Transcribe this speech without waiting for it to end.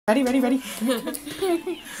Ready, ready, ready. Come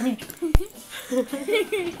here.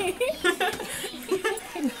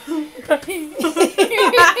 Come here.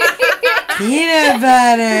 Peanut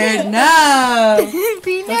butter, no.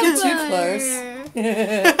 Peanut Don't get too close.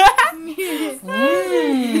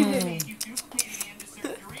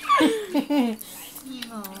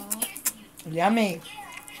 Yummy.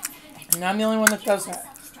 And I'm the only one that does that.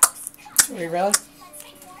 Wait, really?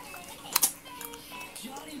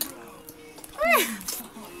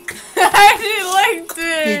 She liked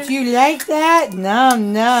it. Did you like that? No,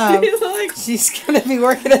 no. She's going to be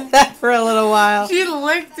working at that for a little while. She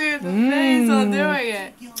licked it in the face while doing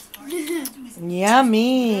it.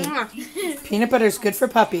 Yummy. Peanut butter is good for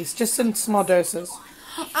puppies, just in small doses.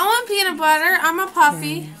 I want peanut butter. I'm a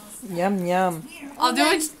puppy. Yum, yum. I'll do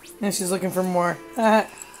it. And she's looking for more. That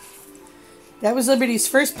was Liberty's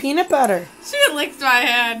first peanut butter. She licked my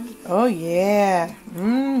hand. Oh, yeah.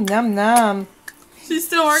 Num, num. She's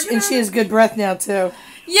still working And she has good breath now, too.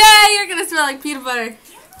 Yeah, you're going to smell like peanut butter.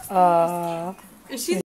 Aww. Is she